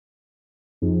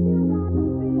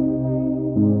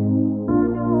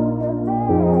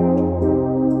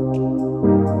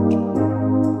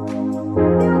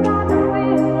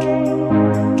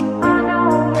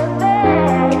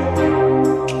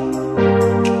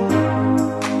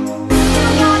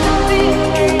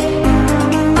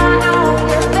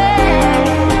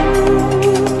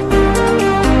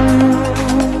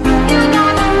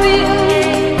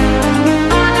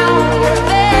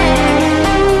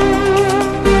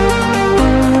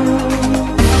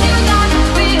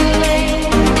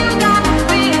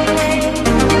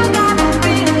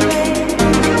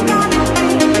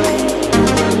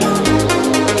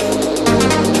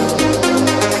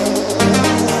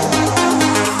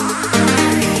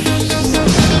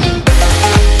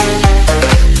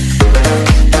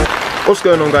What's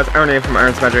going on, guys? Aaron here from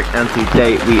Aaron's Magic, and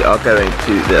today we are going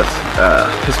to this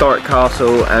historic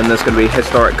castle, and there's going to be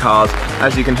historic cars.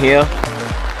 As you can hear,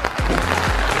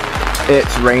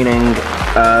 it's raining,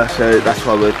 so that's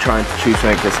why we're trying to choose to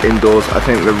make this indoors. I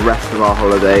think the rest of our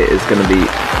holiday is going to be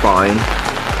fine.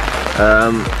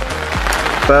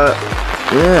 But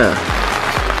yeah,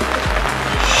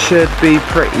 should be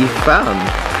pretty fun.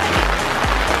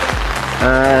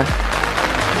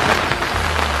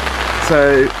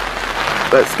 So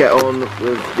let's get on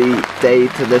with the day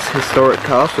to this historic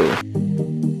castle.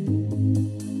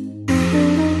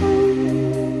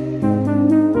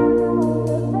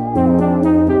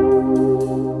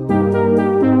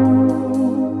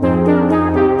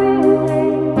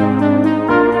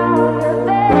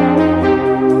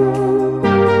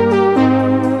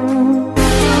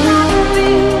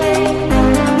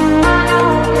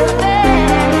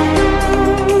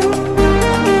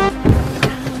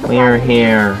 We're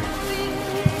here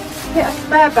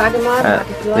at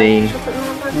the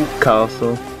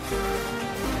castle.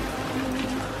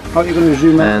 Oh, you're going to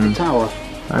zoom out the tower?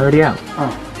 Already out.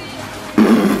 Oh.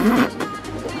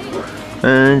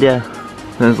 And yeah,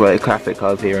 there's like traffic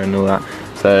cars here and all that.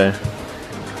 So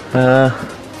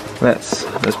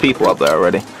there's people up there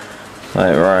already.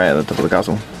 Like right at the top of the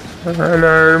castle.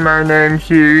 Hello, my name's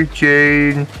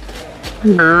Eugene.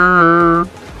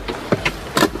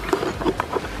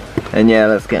 And yeah,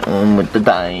 let's get on with the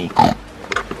day.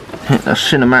 Hit the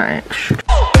cinematics.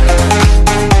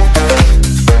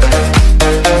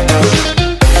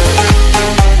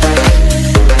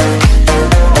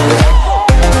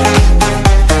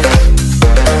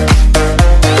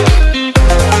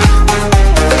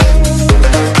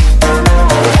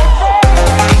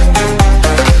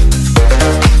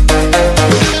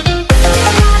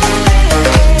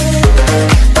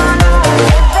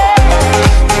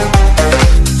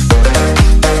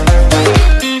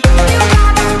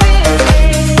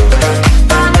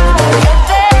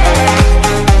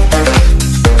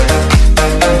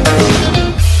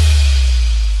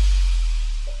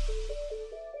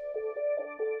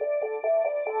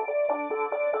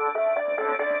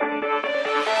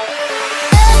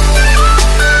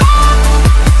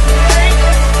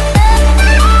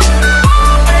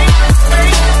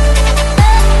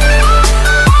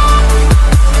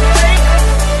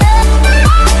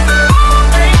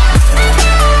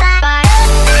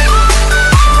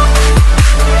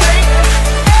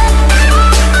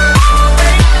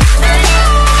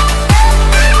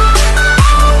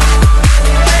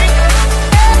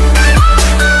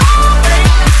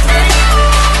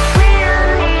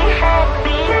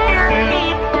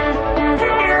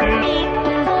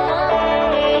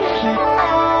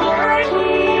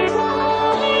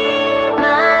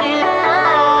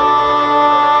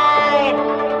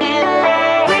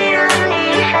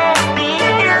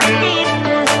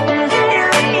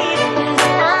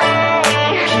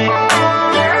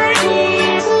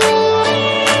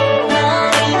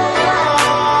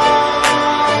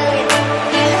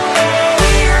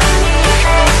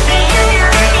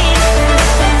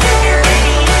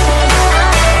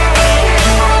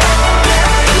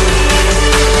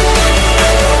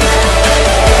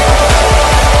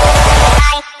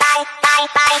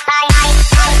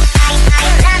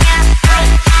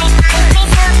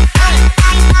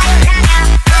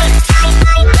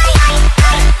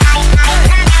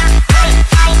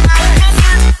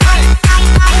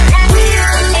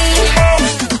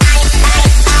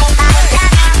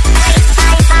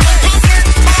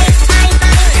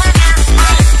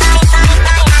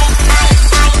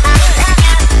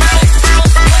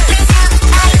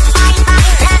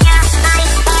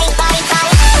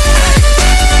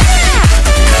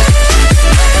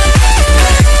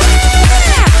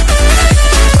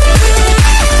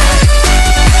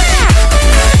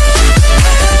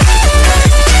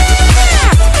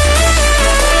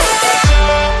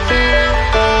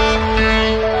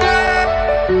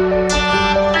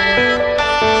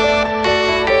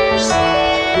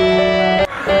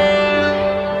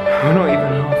 We're not even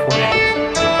halfway.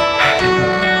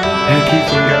 And it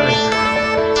keeps on going.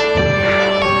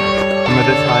 And we're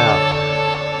this high up.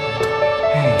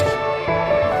 Hey.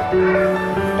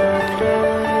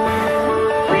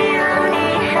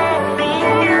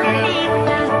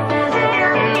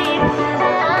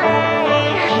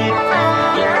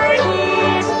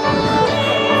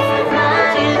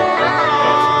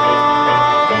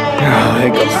 Oh,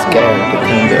 it got scared at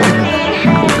the end.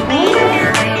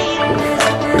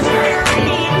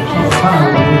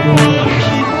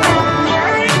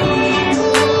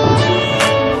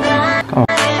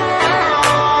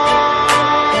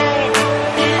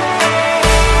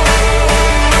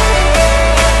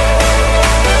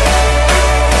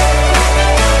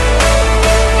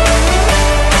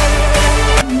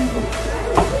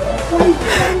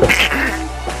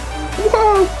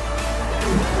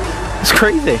 It's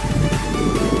crazy.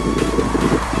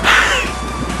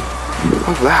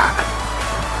 Look at that.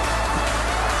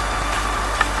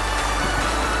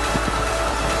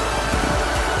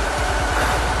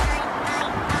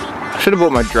 I should have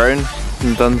bought my drone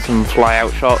and done some fly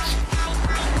out shots.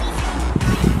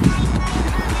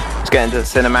 Let's get into the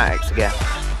cinematics again.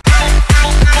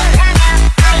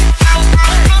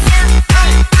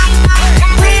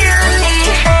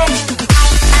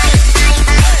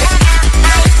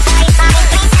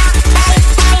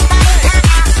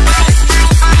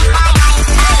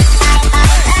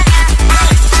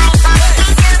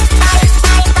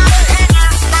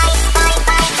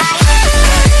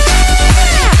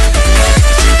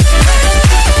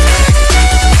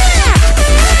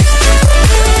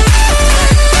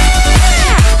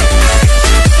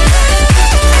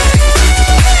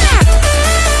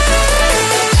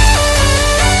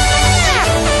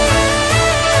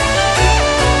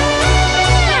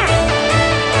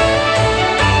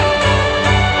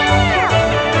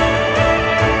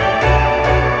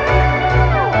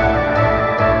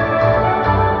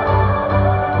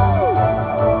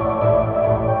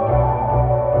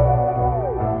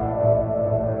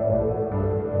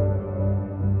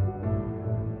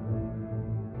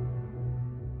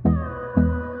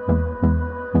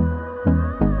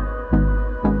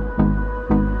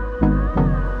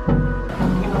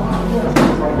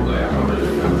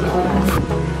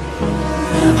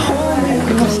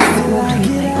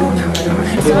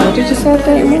 Did you serve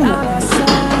 30 minutes?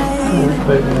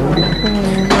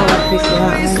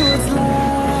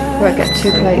 Well, I get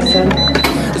 2 plates then.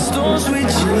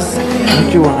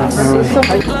 What do you want?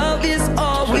 Love is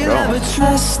all we'll ever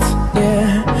trust.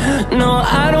 Yeah. No,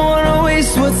 I don't wanna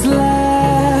waste what's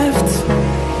left.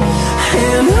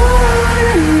 And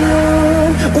on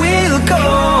we'll go,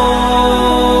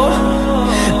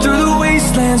 through the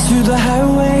wastelands, through the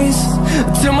highways,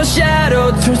 till my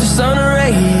shadow turns to sun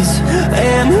rays.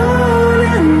 And on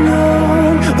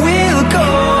we'll go,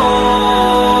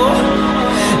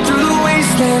 through the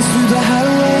wastelands, through the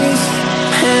highways,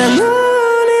 and on.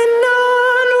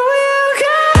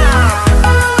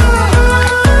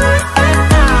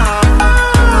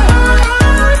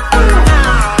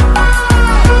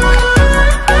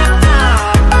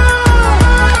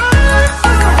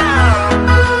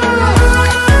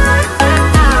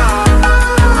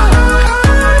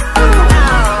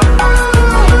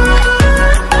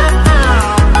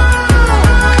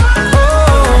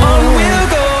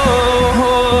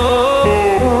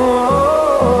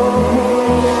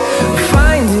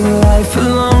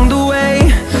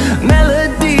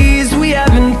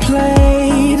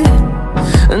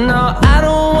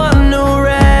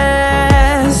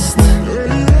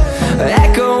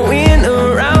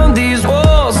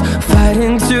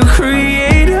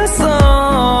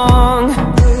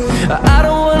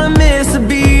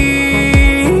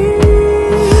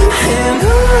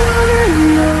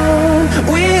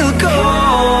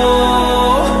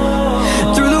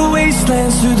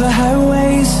 Through the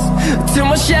highways, till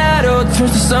my shadow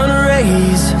turns to sun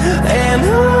rays. And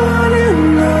on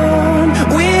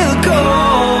we'll go,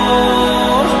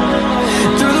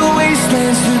 through the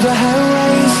wastelands, through the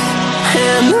highways,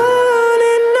 and on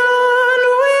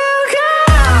we'll go.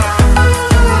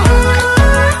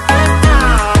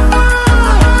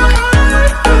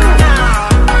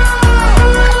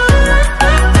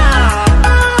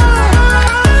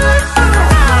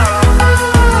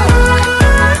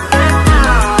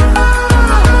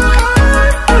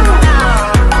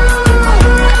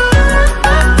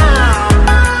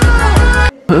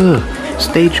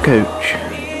 Stagecoach.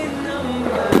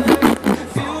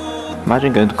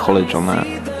 Imagine going to college on that.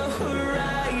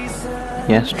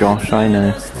 Yes, Josh, I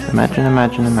know. Imagine,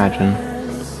 imagine, imagine.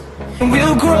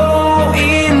 We'll grow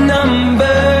in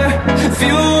number,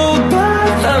 fueled by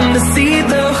them to see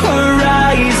the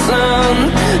horizon,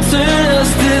 turn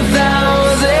us to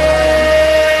thousands.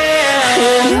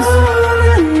 And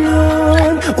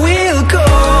on we'll go,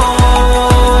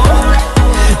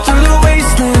 through the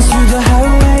wastelands, through the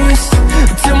highways,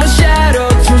 till my shadow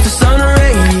turns to sun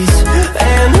rays.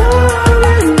 And on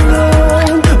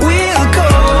we'll go,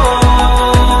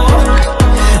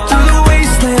 through the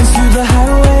wastelands, through the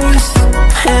highways,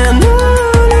 and on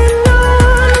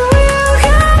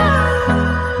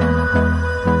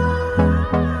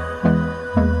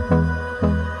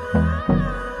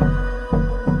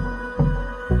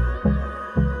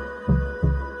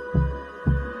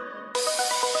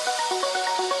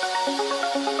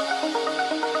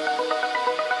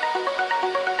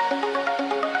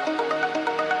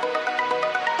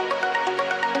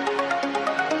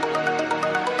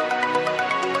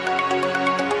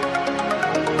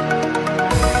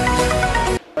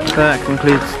that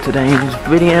concludes today's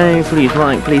video. Please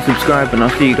like, please subscribe, and I'll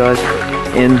see you guys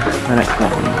in the next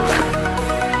one.